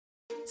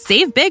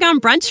Save big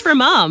on brunch for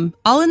mom,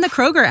 all in the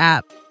Kroger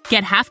app.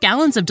 Get half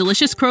gallons of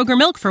delicious Kroger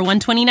milk for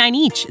 $1.29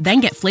 each.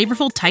 Then get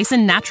flavorful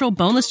Tyson natural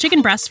boneless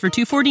chicken breasts for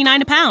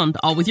 $2.49 a pound,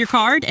 all with your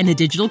card and a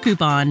digital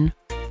coupon.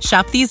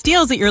 Shop these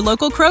deals at your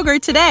local Kroger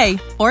today,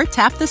 or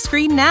tap the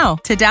screen now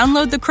to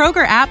download the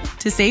Kroger app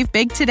to save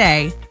big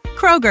today.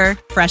 Kroger,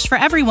 fresh for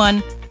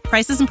everyone.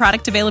 Prices and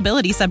product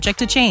availability subject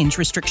to change.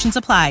 Restrictions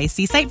apply.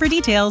 See site for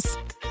details.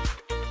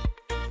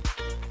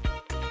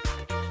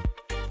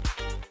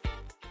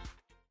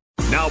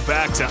 Now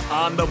back to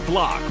On the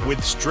Block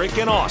with Strick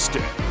and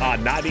Austin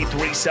on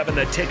 93.7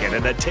 The Ticket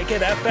and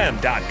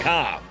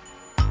theticketfm.com.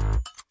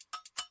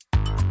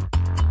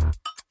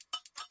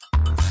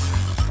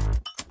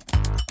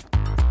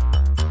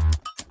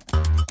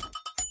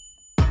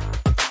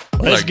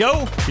 Let's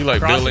go. You like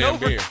Bill Crossing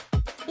Laimbeer.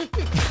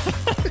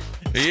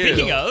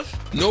 Speaking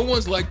of, no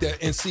one's like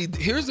that. And see,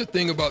 here's the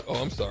thing about. Oh,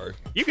 I'm sorry.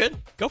 you good?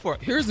 Go for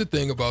it. Here's the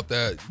thing about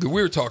that.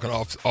 We were talking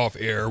off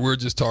air. We are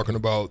just talking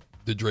about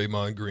the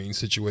Draymond Green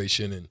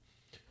situation,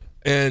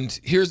 and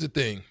here's the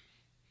thing.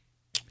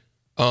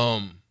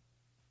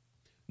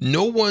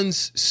 No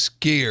one's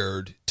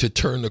scared to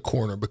turn the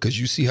corner because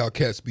you see how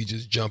cats be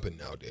just jumping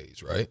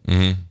nowadays, right?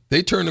 Mm-hmm.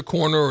 They turn the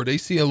corner or they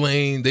see a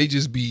lane, they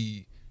just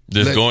be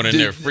going in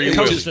there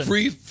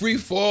free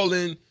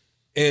falling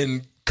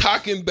and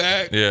cocking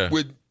back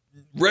with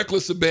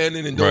reckless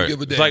abandon and don't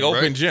give a damn. It's like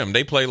open right? gym.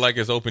 They play like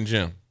it's open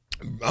gym.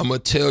 I'm gonna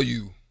tell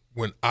you,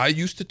 when I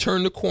used to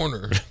turn the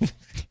corner,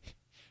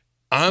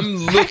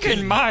 Back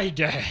in my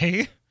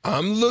day,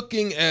 I'm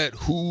looking at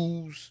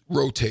who's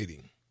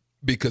rotating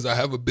because I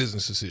have a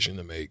business decision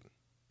to make.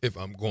 If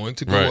I'm going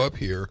to go up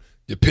here,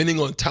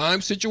 depending on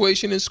time,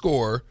 situation, and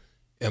score,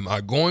 am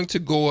I going to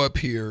go up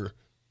here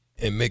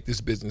and make this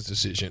business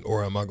decision,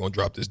 or am I going to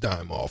drop this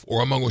dime off,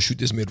 or am I going to shoot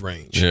this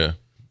mid-range? Yeah.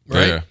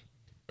 Right? Yeah.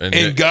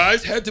 And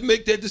guys had to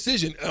make that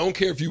decision. I don't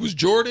care if you was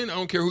Jordan. I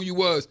don't care who you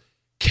was.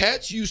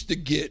 Cats used to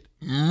get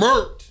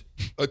murked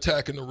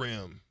attacking the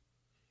rim.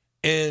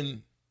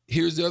 And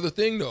here's the other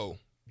thing, though.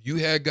 You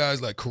had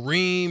guys like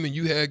Kareem, and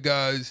you had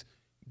guys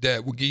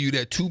that would give you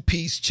that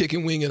two-piece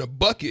chicken wing in a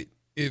bucket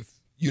if,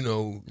 you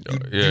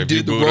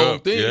did the wrong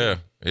thing. Yeah.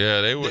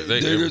 Yeah,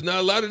 there's not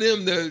a lot of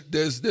them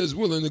that's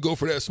willing to go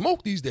for that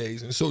smoke these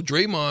days. And so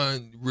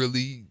Draymond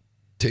really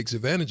takes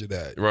advantage of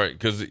that. Right,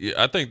 because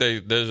I think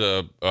there's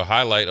a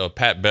highlight of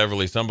Pat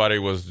Beverly. Somebody it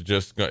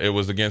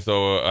was against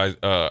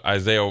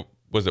Isaiah,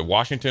 was it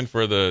Washington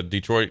for the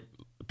Detroit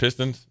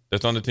Pistons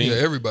that's on the team? Yeah,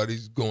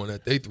 everybody's going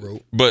at their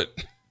throat. But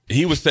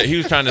he was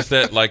trying to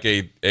set like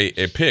a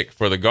pick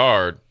for the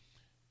guard,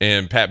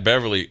 and Pat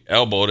Beverly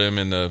elbowed him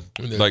in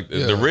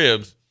the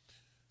ribs.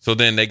 So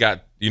then they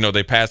got,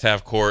 they passed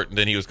half court, and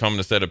then he was coming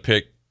to set a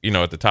pick,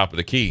 at the top of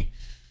the key.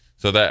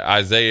 So that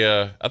I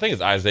think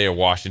it's Isaiah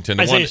Washington.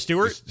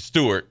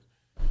 Stewart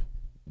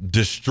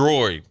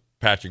destroyed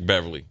Patrick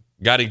Beverly.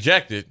 Got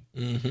ejected,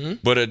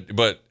 but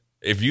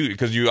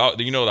because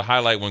the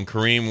highlight when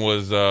Kareem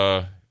was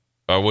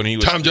when he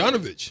was Tom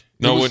Janovich.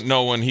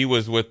 When he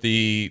was with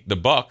the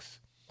Bucks.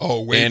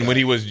 Oh, way and back. when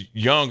he was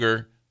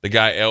younger, the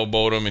guy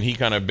elbowed him and he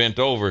kind of bent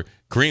over.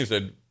 Kareem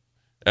said,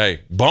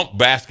 "Hey, bump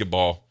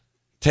basketball.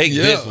 Take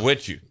this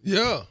with you."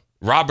 Yeah.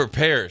 Robert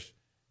Parrish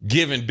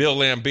giving Bill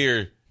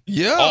Laimbeer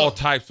all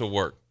types of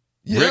work.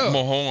 Yeah. Rick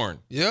Mahorn.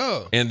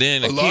 Yeah. And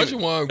then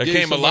Olajuwon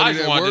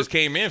just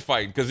came in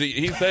fighting because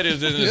he said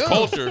it's in his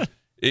culture,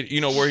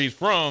 where he's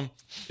from,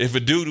 if a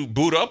dude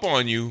boot up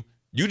on you,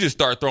 you just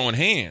start throwing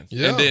hands.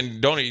 Yeah. And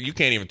then you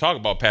can't even talk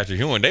about Patrick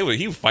Ewing.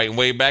 He was fighting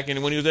way back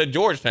when he was at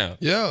Georgetown.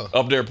 Yeah.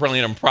 Up there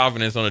playing in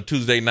Providence on a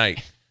Tuesday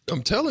night.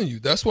 I'm telling you,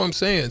 that's what I'm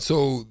saying.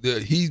 So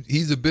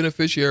he's a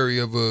beneficiary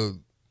of a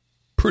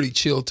pretty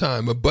chill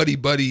time, a buddy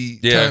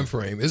time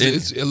frame.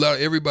 It's a lot.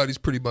 Everybody's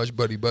pretty much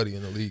buddy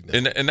in the league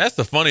now. And that's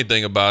the funny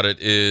thing about it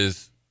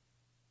is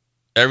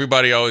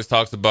everybody always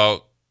talks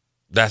about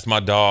that's my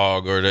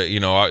dog or they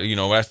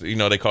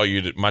call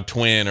you my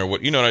twin or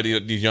what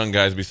these young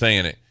guys be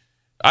saying it.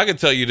 I can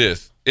tell you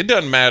this: it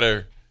doesn't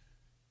matter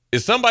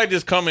if somebody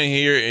just come in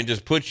here and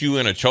just put you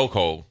in a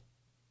chokehold.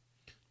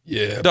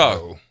 Yeah, dog.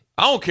 bro.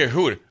 I don't care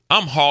who it.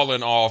 I'm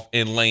hauling off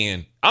and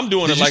laying. I'm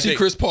doing Did it you like see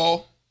Chris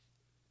Paul?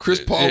 Chris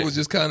Paul was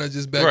just kind of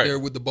back there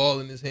with the ball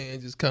in his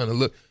hand, just kind of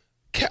look.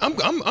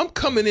 I'm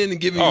coming in and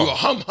giving you a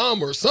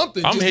hum or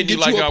something. I'm just hitting to you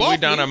get like you we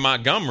down at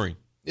Montgomery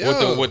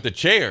with the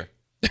chair.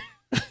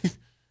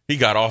 He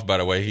got off, by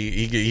the way.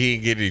 He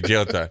didn't get any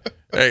jail time.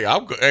 Hey,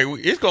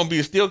 it's gonna be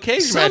a steel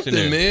cage match in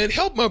there, man.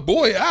 Help my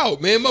boy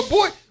out, man.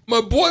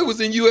 My boy was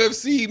in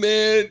UFC,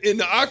 man, in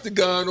the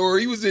octagon, or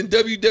he was in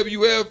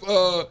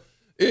WWF.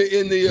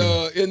 In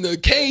the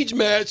cage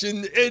match,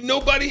 and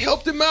nobody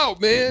helped him out,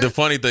 man. The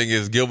funny thing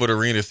is, Gilbert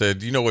Arenas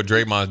said, "You know what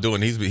Draymond's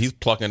doing? He's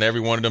plucking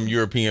every one of them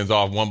Europeans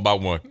off one by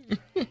one.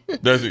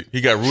 Does he?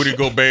 He got Rudy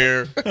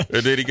Gobert, and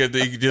then he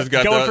just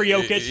got going for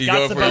Jokic. He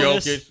going for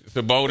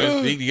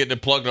Sabonis. He getting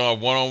plugged off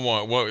one on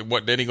one.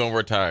 What? Then he gonna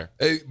retire?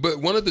 Hey, but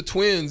one of the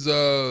twins,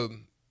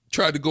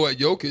 tried to go at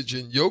Jokic,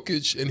 and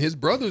Jokic and his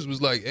brothers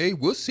was like, "Hey,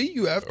 we'll see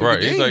you after right.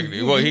 the game."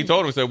 He's like, well, he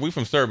told him, said, "We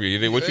from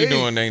Serbia. What you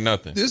doing ain't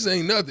nothing. This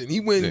ain't nothing." He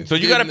went. So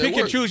you got to pick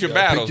and choose your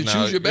battles pick now.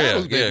 and choose your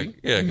battles, baby.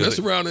 Yeah. Mess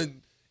around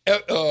and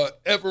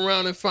F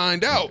around and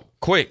find out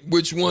quick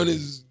which one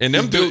is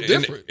built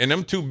different. And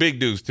them two big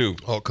dudes too.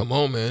 Oh, come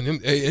on, man!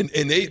 And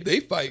they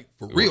fight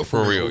for real.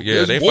 For real.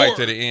 Yeah, they fight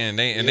to the end.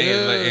 They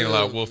ain't a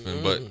lot of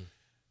wolfing, but.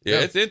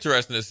 Yeah, it's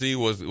interesting to see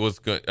with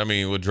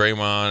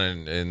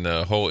Draymond and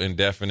the whole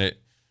indefinite.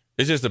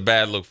 It's just a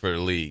bad look for the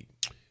league.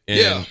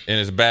 And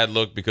it's a bad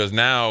look because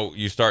now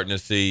you're starting to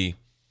see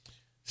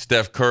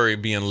Steph Curry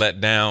being let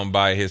down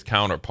by his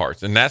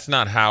counterparts. And that's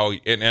not how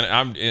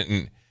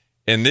and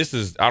this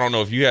is, I don't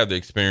know if you have the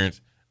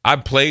experience. I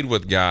played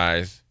with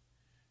guys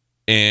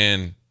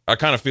and I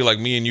kind of feel like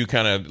me and you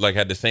kind of like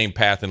had the same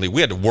path in the league.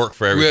 We had to work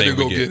for everything. We had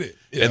to go get it.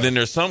 Yeah. And then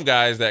there's some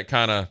guys that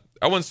kind of,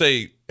 I wouldn't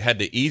say had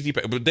the easy,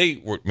 but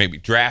they were maybe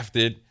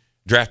drafted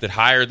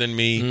higher than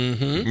me,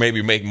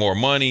 maybe make more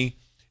money.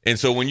 And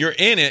so when you're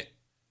in it,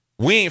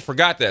 we ain't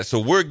forgot that.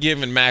 So we're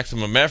giving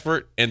maximum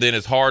effort, and then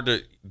it's hard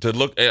to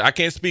look. I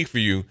can't speak for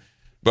you,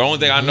 but the only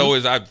thing I know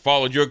is I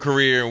followed your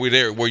career, and we're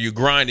there where you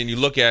grind and you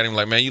look at him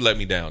like, man, you let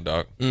me down,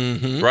 dog.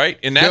 Right?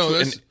 And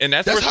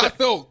that's how I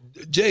felt,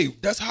 Jay.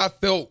 That's how I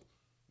felt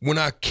when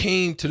I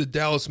came to the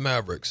Dallas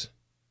Mavericks,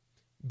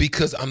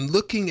 because I'm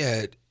looking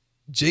at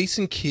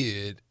Jason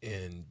Kidd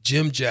and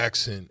Jim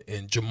Jackson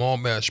and Jamal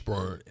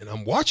Mashburn, and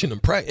I'm watching them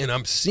practice, and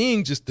I'm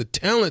seeing just the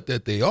talent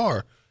that they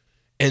are.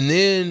 And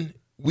then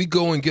we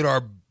go and get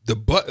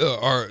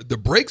the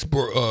brakes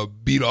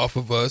beat off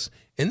of us,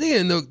 and they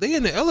in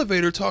the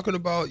elevator talking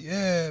about,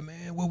 yeah,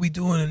 man, what we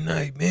doing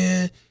tonight,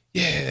 man?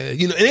 Yeah,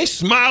 and they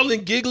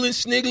smiling, giggling,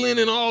 sniggling,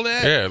 and all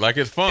that. Yeah, like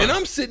it's fun. And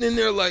I'm sitting in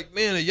there like,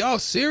 man, are y'all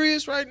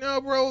serious right now,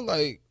 bro?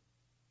 Like,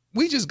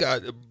 we just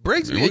got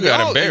brakes beat.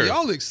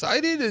 Y'all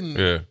excited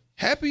and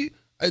happy.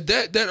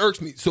 That irks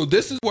me. So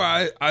this is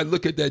why I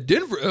look at that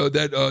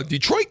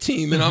Detroit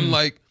team, and I'm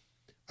like,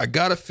 I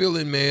got a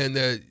feeling, man,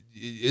 that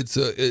it's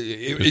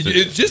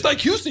just like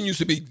Houston used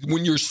to be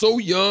when you're so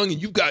young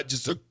and you've got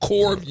just a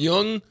core of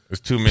young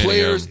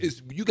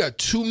players. You got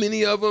too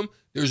many of them.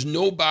 There's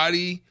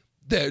nobody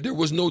that there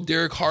was no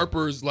Derek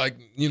Harpers like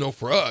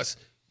for us.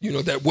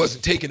 That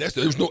wasn't taken.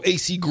 There was no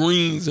AC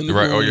Greens in the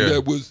room.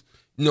 That was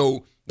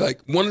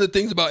like one of the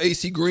things about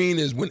AC Green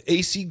is when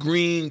AC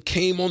Green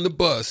came on the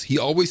bus, he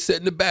always sat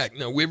in the back.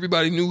 Now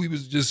everybody knew he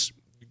was just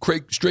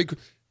straight,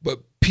 but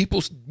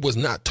people was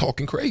not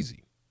talking crazy.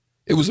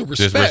 It was a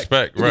respect.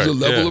 It was a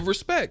level of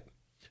respect.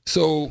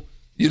 So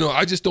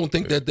I just don't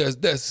think that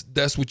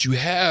that's what you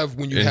have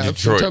when you in have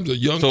Detroit. Sometimes a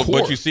young core.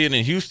 But you see it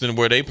in Houston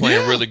where they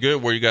playing really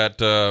good. Where you got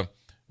Van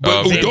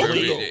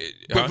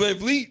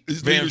Vliet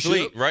is Van leadership.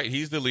 Vliet, right?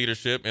 He's the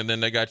leadership, and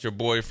then they got your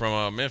boy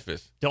from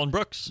Memphis, Dillon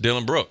Brooks.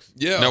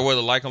 Yeah. Now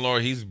whether like and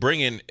Laura, he's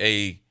bringing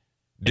a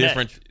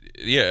different,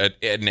 an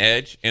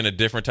edge and a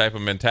different type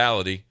of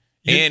mentality,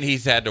 and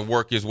he's had to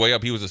work his way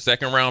up. He was a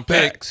second round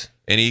pick,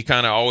 and he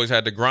kind of always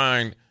had to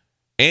grind.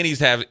 And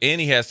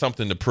he has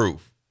something to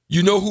prove.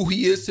 You know who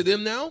he is to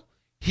them now?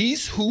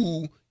 He's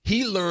who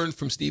he learned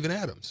from Steven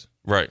Adams.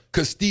 Right.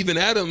 Because Steven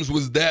Adams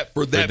was that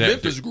for that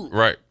Memphis group.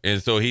 Right.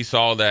 And so he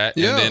saw that,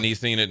 and then he's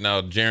seen it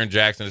now. Jaren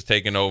Jackson has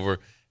taken over,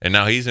 and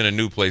now he's in a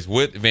new place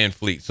with Van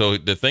Fleet. So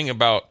the thing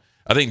about,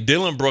 I think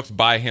Dillon Brooks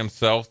by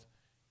himself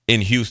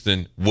in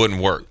Houston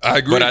wouldn't work. I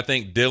agree. But I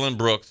think Dillon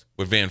Brooks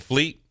with Van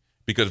Fleet,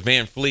 because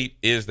Van Fleet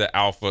is the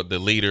alpha, the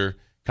leader,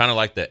 kind of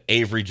like the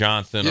Avery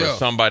Johnson or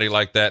somebody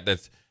like that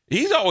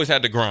he's always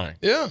had to grind.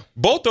 Yeah.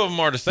 Both of them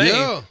are the same.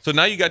 Yeah. So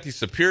now you got these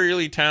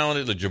superiorly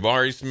talented, the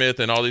Jabari Smith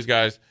and all these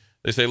guys.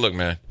 They say, look,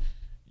 man,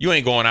 you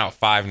ain't going out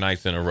 5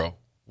 nights in a row.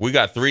 We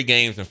got 3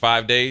 games in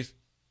 5 days.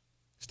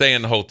 Stay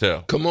in the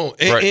hotel. Come on.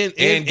 And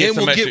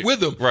we'll get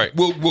with them. Right.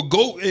 We'll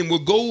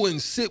go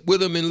and sit with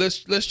them and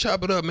let's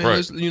chop it up, man.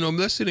 Right.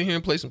 Let's sit in here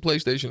and play some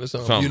PlayStation or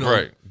something.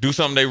 Right. Do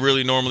something they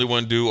really normally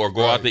wouldn't do, or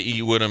go out to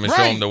eat with them and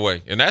show them the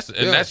way. And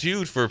that's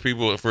huge for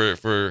people,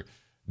 for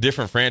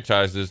different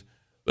franchises.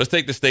 Let's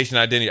take the station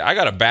identity. I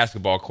got a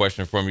basketball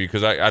question from you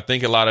because I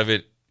think a lot of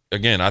it,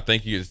 again, I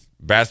think it's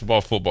basketball,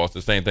 football, it's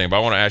the same thing. But I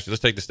want to ask you,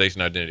 let's take the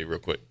station identity real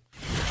quick.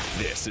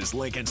 This is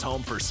Lincoln's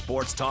home for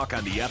sports talk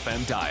on the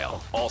FM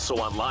dial. Also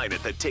online at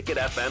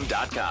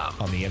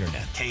theticketfm.com. On the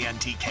internet.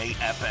 KNTK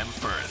FM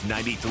Firth,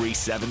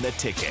 93.7 The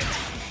Ticket.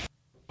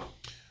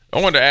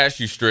 I wanted to ask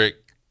you, Strick,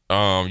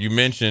 you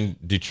mentioned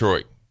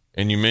Detroit.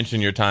 And you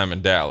mentioned your time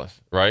in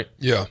Dallas, right?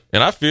 Yeah.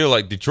 And I feel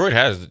like Detroit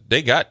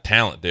they got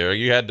talent there.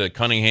 You had the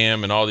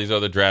Cunningham and all these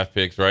other draft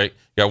picks, right?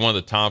 You got one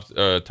of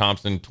the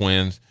Thompson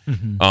twins.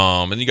 Mm-hmm.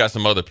 And you got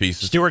some other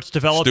pieces. Stewart's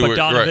developed,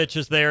 Bogdanovich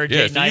is there.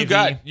 Yeah, so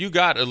you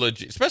got a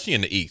legit, especially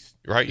in the East,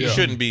 right? You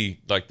shouldn't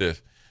be like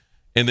this.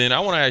 And then I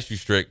want to ask you,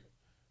 Strick,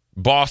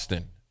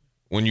 Boston.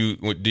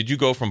 Did you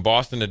go from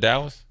Boston to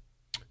Dallas?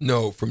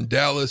 No, from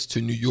Dallas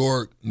to New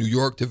York, New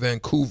York to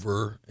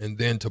Vancouver, and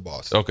then to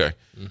Boston. Okay.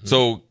 Mm-hmm.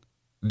 So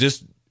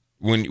just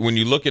when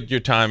you look at your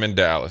time in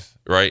Dallas,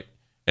 right,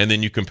 and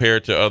then you compare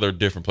it to other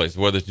different places,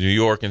 whether it's New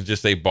York and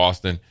just say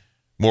Boston,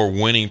 more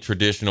winning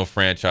traditional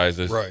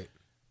franchises. Right.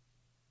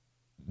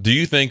 Do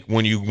you think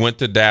when you went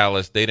to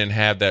Dallas, they didn't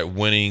have that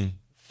winning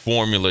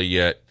formula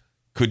yet?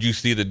 Could you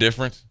see the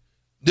difference?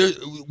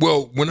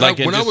 When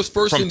I was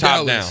first in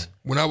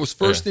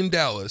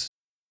Dallas,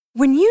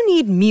 when you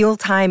need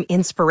mealtime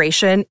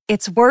inspiration,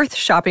 it's worth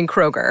shopping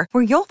Kroger,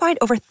 where you'll find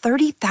over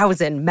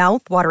 30,000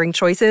 mouth-watering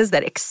choices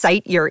that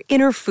excite your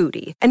inner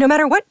foodie. And no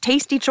matter what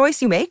tasty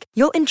choice you make,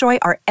 you'll enjoy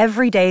our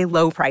everyday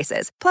low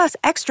prices, plus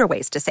extra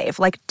ways to save,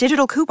 like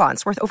digital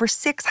coupons worth over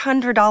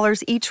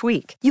 $600 each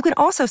week. You can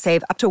also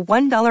save up to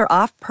 $1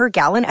 off per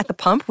gallon at the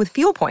pump with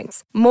fuel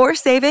points. More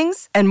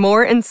savings and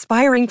more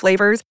inspiring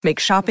flavors make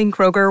shopping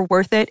Kroger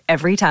worth it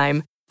every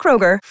time.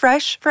 Kroger,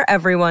 fresh for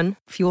everyone.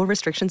 Fuel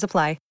restrictions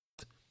apply.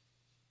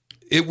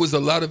 It was a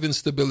lot of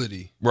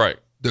instability. Right.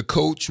 The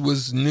coach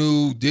was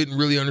new, didn't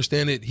really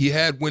understand it. He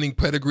had winning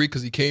pedigree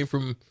because he came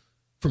from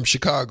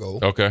Chicago.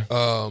 Okay.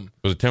 Was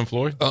it Tim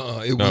Floyd?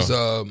 It was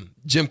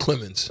Jim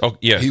Clemens. Oh,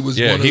 yes. He was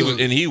he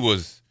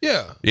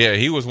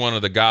was one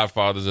of the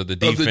godfathers of the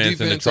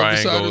defense and the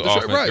triangle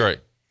offense. Right.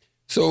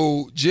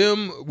 So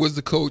Jim was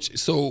the coach.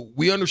 So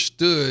we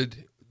understood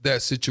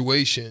that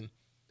situation,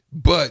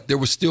 but there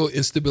was still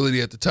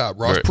instability at the top.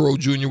 Ross Perot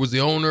Jr. was the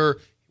owner.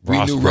 We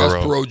knew Ross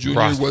Perot Jr.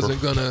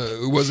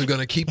 wasn't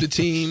gonna keep the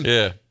team.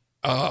 Yeah.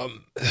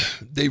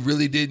 They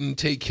really didn't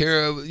take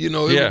care of, you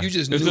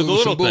just knew it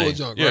was some bull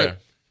junk, right?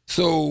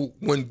 So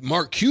when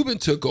Mark Cuban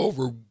took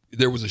over,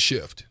 there was a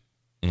shift.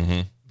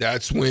 Mm-hmm.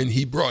 That's when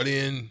he brought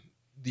in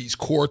these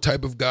core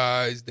type of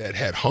guys that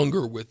had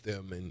hunger with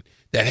them and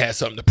that had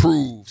something to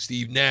prove.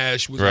 Steve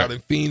Nash was out in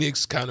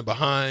Phoenix, kind of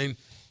behind,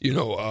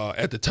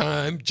 at the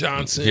time.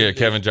 Johnson. Yeah,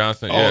 Kevin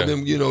Johnson. All of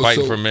them,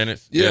 fighting for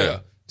minutes.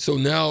 Yeah. So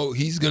now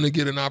he's going to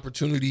get an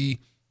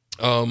opportunity.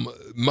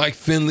 Mike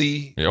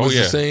Finley was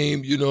the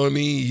same. You know what I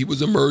mean? He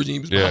was emerging. He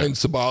was behind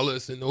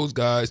Sabalas and those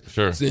guys.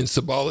 Sure. Then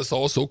Sabalas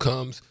also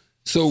comes.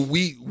 So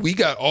we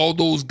got all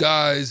those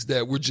guys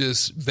that were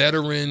just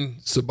veteran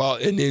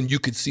Sabalas, and then you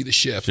could see the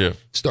shift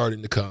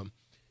starting to come.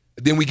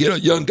 Then we get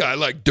a young guy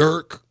like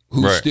Dirk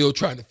who's still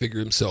trying to figure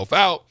himself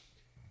out,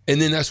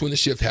 and then that's when the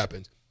shift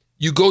happens.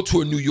 You go to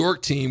a New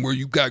York team where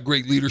you've got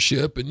great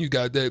leadership and you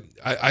got that.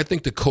 I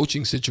think the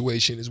coaching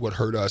situation is what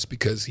hurt us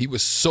because he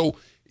was so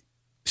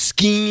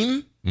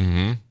scheme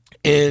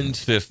and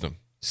system.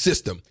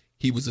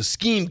 He was a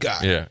scheme guy.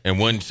 Yeah, and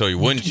he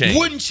wouldn't change.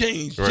 Wouldn't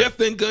change. Right. Jeff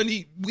Van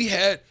Gundy,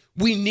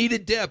 we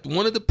needed depth.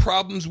 One of the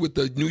problems with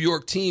the New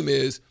York team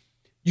is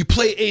you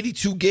play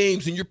 82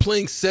 games and you're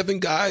playing 7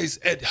 guys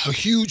at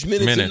huge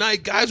minutes a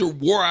night. Guys are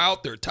wore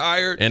out. They're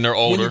tired. And they're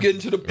older. When you get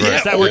into the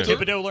Is that where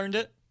Thibodeau learned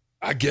it?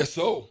 I guess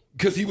so,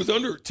 because he was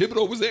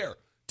Thibodeau was there.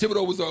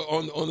 Thibodeau was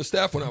on the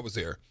staff when I was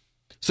there.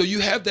 So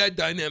you have that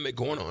dynamic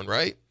going on,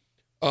 right?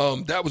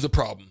 That was a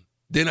problem.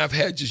 Then I've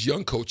had just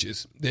young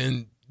coaches.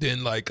 Then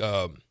like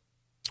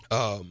guy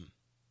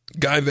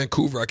in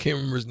Vancouver, I can't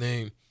remember his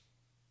name,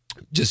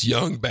 just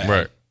young, bad.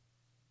 Right.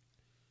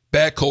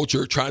 Bad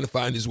culture, trying to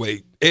find his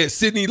way.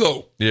 Sidney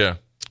Lowe. Yeah.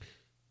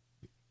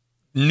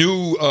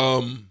 New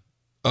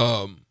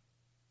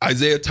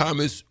Isaiah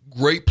Thomas,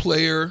 great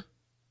player.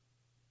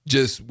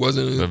 Just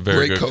wasn't a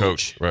very great good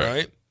coach,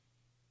 right?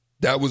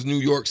 That was New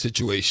York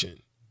situation.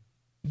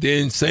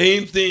 Then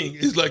same thing.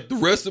 It's like the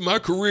rest of my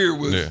career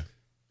was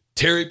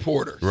Terry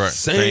Porter. Right.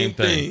 Same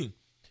thing.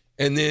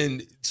 And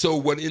then so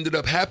what ended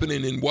up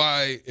happening and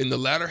why in the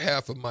latter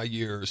half of my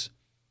years,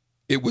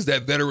 it was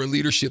that veteran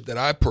leadership that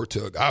I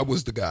partook. I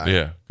was the guy.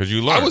 Yeah, because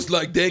you learned. I was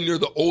like dang near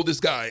the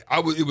oldest guy.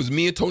 It was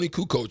me and Tony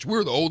Kukoc. We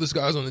were the oldest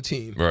guys on the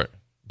team. Right.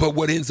 But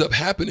what ends up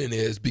happening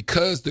is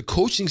because the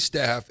coaching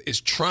staff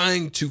is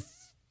trying to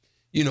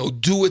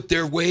do it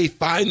their way,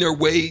 find their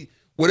way,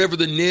 whatever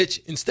the niche.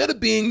 Instead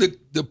of being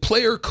the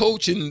player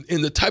coach and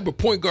the type of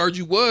point guard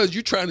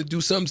you're trying to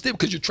do something different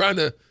because you're trying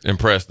to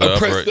impress the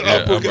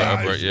upper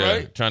guys,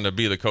 right? Trying to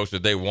be the coach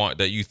that they want,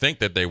 that you think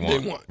that they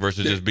want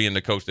versus just being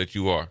the coach that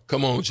you are.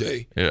 Come on,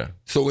 Jay. Yeah.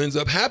 So what ends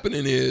up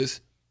happening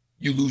is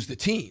you lose the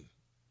team.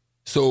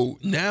 So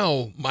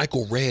now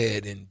Michael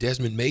Redd and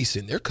Desmond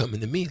Mason, they're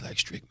coming to me like,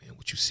 Strick, man,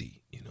 what you see?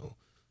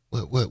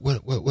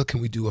 What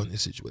can we do on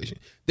this situation?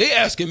 They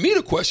asking me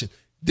the question.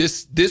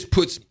 This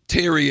puts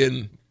Terry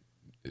in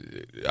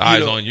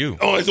eyes on you.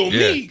 Eyes on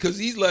me because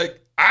he's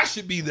like, I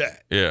should be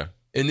that. Yeah.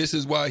 And this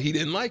is why he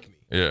didn't like me.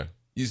 Yeah.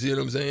 You see what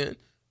I'm saying?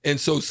 And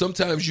so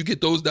sometimes you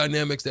get those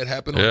dynamics that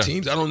happen on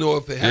teams. I don't know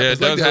if it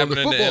happens like that on the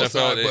football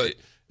side, but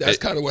that's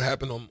kind of what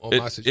happened on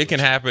my situation. It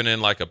can happen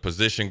in like a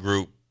position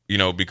group,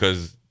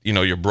 because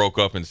you're broke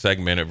up and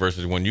segmented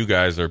versus when you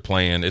guys are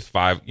playing, it's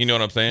 5. You know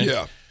what I'm saying?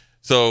 Yeah.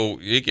 So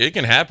it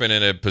can happen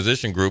in a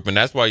position group, and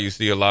that's why you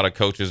see a lot of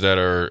coaches that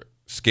are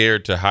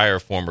scared to hire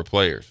former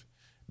players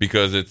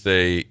because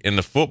in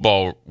the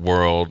football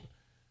world,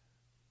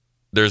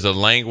 there's a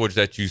language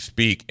that you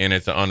speak, and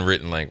it's an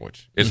unwritten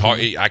language. It's hard.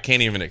 I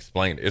can't even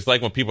explain it. It's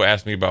like when people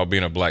ask me about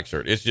being a black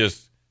shirt. It's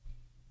just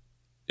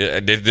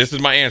this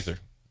is my answer.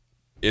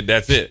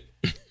 That's it.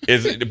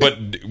 But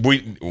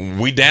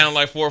we down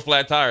like 4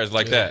 flat tires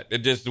like that.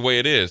 It's just the way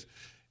it is.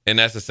 And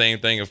that's the same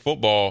thing in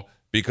football.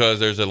 because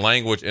there's a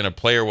language and a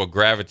player will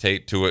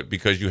gravitate to it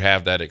because you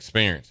have that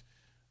experience.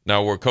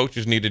 Now, where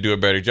coaches need to do a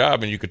better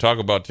job, and you could talk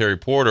about Terry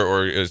Porter,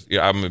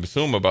 I'm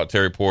assuming about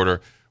Terry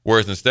Porter,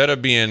 whereas instead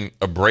of being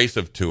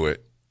abrasive to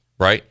it,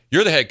 right?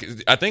 You're the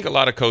head. I think a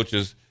lot of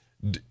coaches,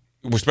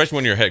 especially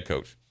when you're a head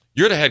coach,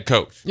 you're the head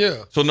coach.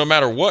 Yeah. So no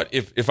matter what,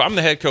 if I'm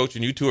the head coach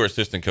and you two are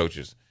assistant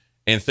coaches,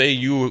 and say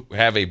you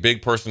have a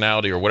big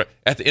personality or whatever,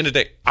 at the end of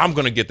the day, I'm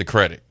going to get the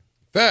credit.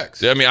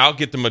 Facts. I mean, I'll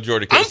get the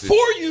majority. I'm for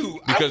you.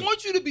 I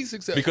want you to be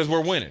successful because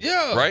we're winning.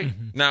 Yeah. Right.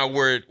 Now,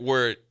 where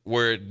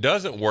it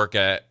doesn't work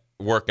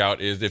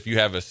out is if you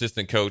have an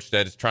assistant coach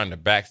that is trying to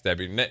backstab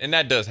you, and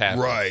that does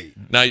happen. Right.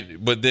 Now,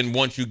 but then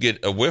once you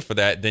get a whiff of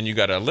that, then you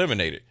got to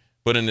eliminate it.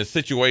 But in the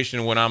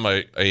situation when I'm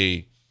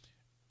a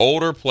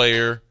older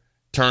player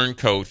turned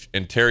coach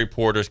in Terry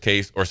Porter's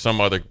case or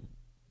some other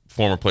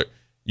former player,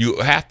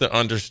 you have to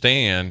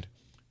understand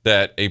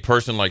that a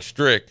person like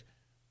Strick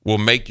will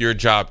make your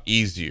job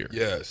easier.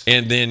 Yes.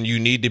 And then you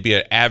need to be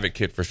an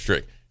advocate for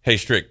Strick. Hey,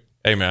 Strick,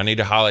 hey, man, I need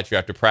to holler at you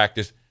after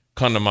practice.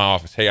 Come to my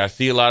office. Hey, I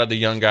see a lot of the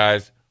young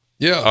guys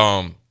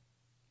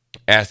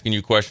asking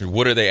you questions.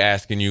 What are they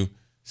asking you?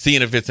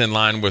 Seeing if it's in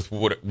line with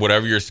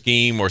whatever your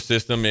scheme or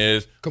system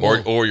is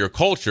or your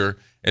culture,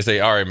 and say,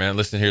 all right, man,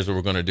 listen, here's what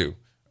we're going to do.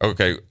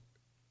 Okay,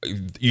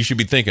 you should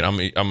be thinking, I'm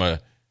going to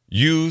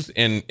use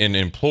and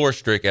implore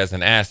Strick as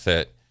an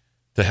asset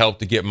to help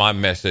to get my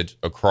message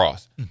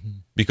across. Mm-hmm.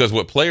 Because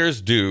what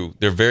players do,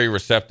 they're very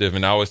receptive,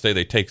 and I always say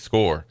they take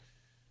score.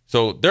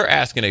 So they're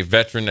asking a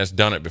veteran that's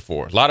done it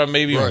before. A lot of them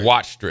maybe even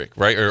watch Strick,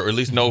 right? Or at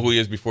least know who he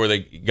is before they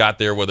got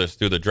there, whether it's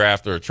through the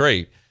draft or a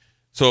trade.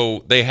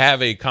 So they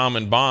have a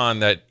common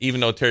bond that even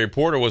though Terry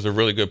Porter was a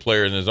really good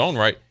player in his own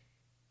right,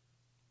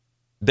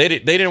 they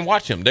didn't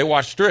watch him. They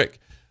watched Strick.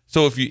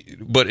 So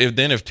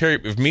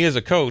if me as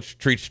a coach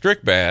treat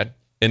Strick bad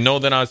and know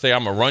then I say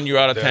I'm gonna run you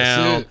out of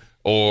town,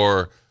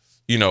 or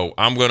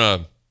I'm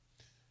gonna,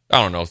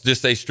 I don't know,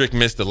 just say Strick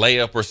missed a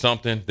layup or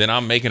something, then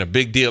I'm making a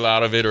big deal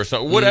out of it or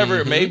something, whatever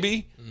it may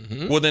be.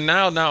 Mm-hmm. Well, then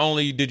now not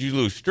only did you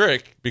lose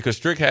Strick because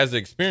Strick has the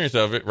experience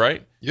of it,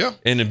 right? Yeah.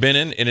 And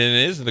it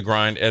is the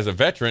grind as a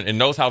veteran and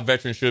knows how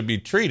veterans should be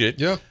treated.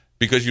 Yeah.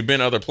 Because you've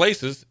been other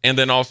places, and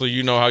then also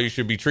you know how you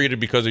should be treated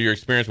because of your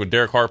experience with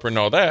Derek Harper and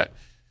all that.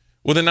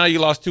 Well, then now you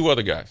lost two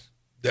other guys.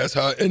 That's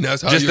how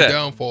your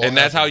downfall. And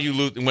that's how you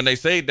lose. When they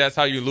say that's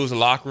how you lose a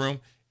locker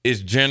room,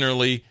 is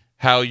generally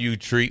how you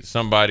treat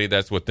somebody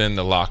that's within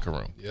the locker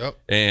room. Yep.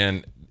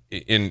 And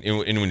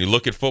when you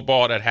look at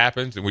football, that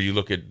happens. And when you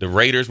look at the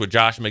Raiders with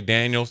Josh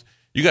McDaniels,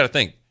 you got to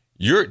think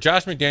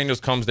Josh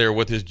McDaniels comes there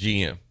with his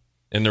GM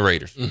and the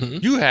Raiders. Mm-hmm.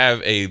 You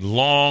have a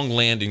long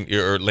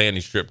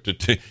landing strip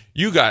to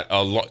you got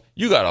a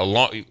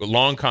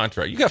long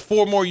contract. You got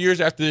 4 more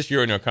years after this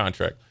year in your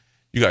contract.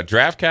 You got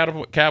draft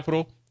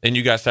capital and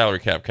you got salary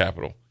cap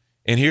capital.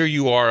 And here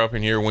you are up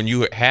in here when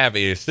you have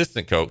an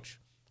assistant coach,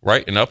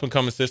 right? An up and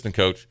coming assistant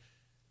coach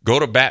go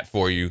to bat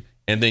for you,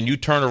 and then you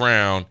turn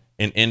around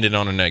and end it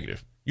on a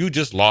negative. You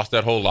just lost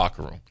that whole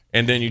locker room.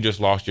 And then you just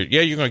lost you're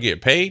going to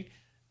get paid,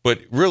 but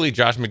really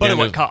Josh McDaniels. But it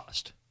would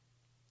cost.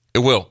 It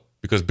will,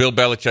 because Bill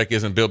Belichick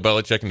isn't Bill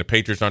Belichick and the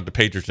Patriots aren't the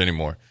Patriots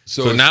anymore.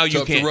 So now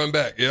you can't run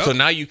back. Yep. So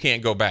now you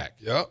can't go back.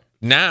 Yep.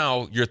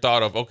 Now you're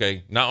thought of,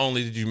 okay, not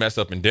only did you mess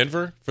up in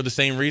Denver for the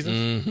same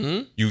reasons,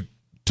 mm-hmm. you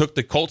took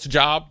the Colts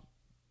job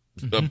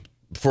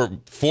for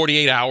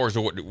 48 hours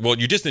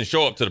you just didn't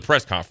show up to the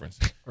press conference.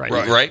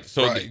 Right.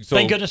 So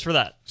thank goodness for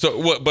that.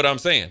 So but I'm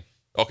saying,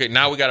 okay,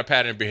 now we got a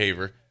pattern of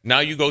behavior. Now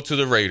you go to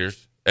the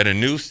Raiders at a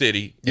new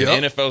city,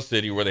 an NFL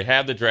city where they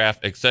have the draft,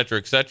 et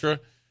cetera,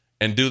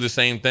 and do the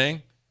same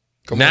thing.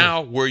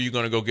 Now where are you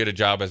going to go get a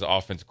job as an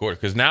offensive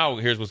coordinator? Because now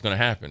here's what's going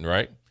to happen,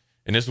 right?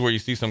 And this is where you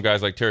see some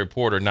guys like Terry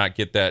Porter not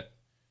get that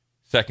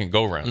second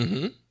go-round.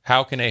 Mm-hmm.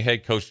 How can a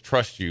head coach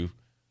trust you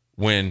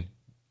when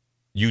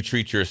you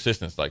treat your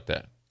assistants like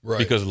that? Right.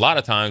 Because a lot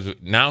of times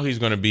now he's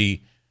going to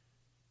be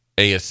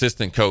a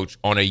assistant coach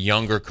on a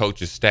younger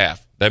coach's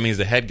staff. That means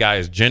the head guy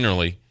is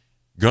generally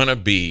going to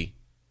be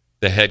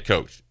the head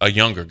coach, a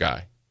younger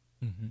guy.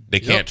 Mm-hmm. They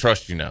can't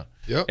trust you now.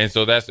 Yep. And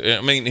so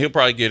he'll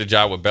probably get a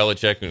job with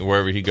Belichick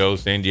wherever he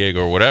goes, San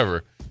Diego or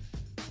whatever.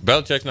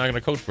 Belichick's not going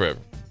to coach forever.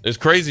 It's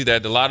crazy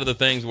that a lot of the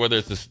things, whether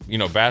it's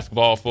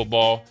basketball,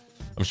 football,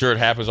 I'm sure it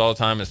happens all the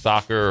time in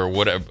soccer or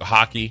whatever,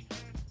 hockey.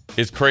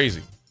 It's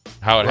crazy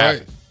how it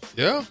happens.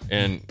 Yeah.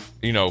 And,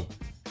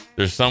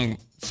 there's some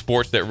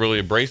sports that really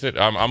embrace it.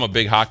 I'm a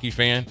big hockey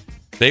fan.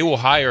 They will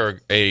hire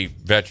a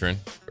veteran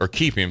or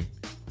keep him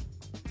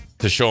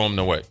to show him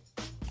the way.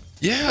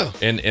 Yeah.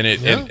 And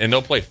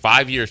they'll play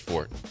 5 years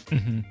for it.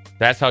 Mm-hmm.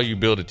 That's how you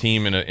build a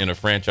team in a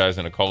franchise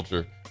and a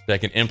culture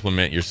that can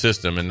implement your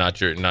system and not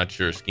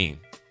your scheme.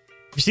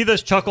 If you see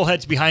those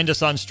chuckleheads behind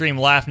us on stream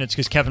laughing, it's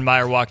because Kevin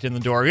Meyer walked in the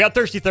door. We got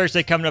Thirsty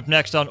Thursday coming up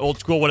next on Old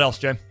School. What else,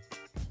 Jay?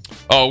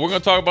 Oh, we're going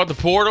to talk about the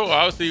portal.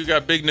 Obviously, we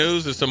got big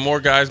news. There's some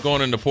more guys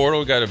going in the portal.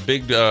 We got a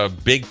big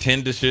Big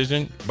Ten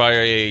decision by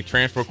a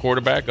transfer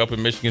quarterback up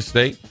in Michigan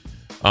State.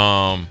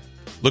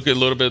 Look at a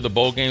little bit of the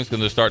bowl games because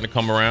they're starting to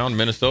come around.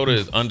 Minnesota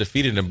is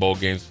undefeated in bowl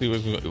games. See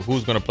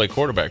who's going to play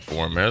quarterback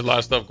for them, man. There's a lot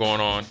of stuff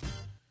going on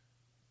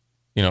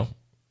you know,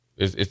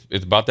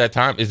 it's about that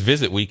time. It's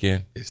visit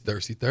weekend. It's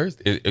Thirsty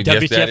Thursday.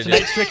 WTF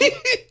tonight, Stricky?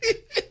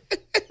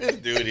 This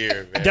dude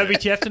here, man.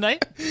 WTF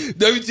tonight?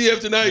 WTF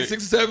tonight,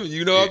 6 or 7.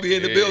 You know I'll be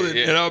in the building,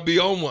 and I'll be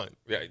on one.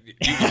 Yeah, you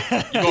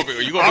gonna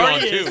be on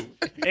two.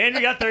 And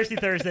we got Thirsty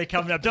Thursday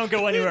coming up. Don't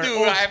go anywhere. Dude,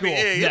 Old school.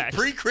 Next.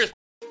 Pre-Christmas.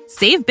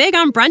 Save big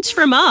on brunch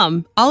for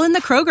mom, all in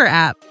the Kroger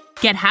app.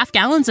 Get half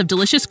gallons of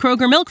delicious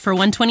Kroger milk for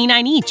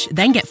 $1.29 each.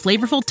 Then get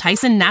flavorful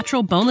Tyson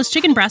natural boneless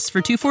chicken breasts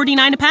for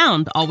 $2.49 a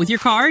pound, all with your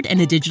card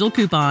and a digital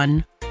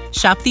coupon.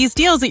 Shop these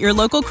deals at your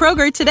local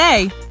Kroger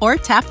today, or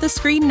tap the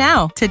screen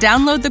now to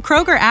download the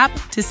Kroger app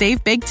to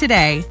save big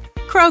today.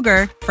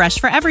 Kroger, fresh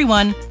for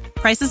everyone.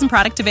 Prices and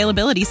product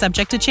availability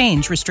subject to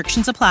change.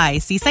 Restrictions apply.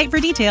 See site for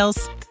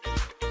details.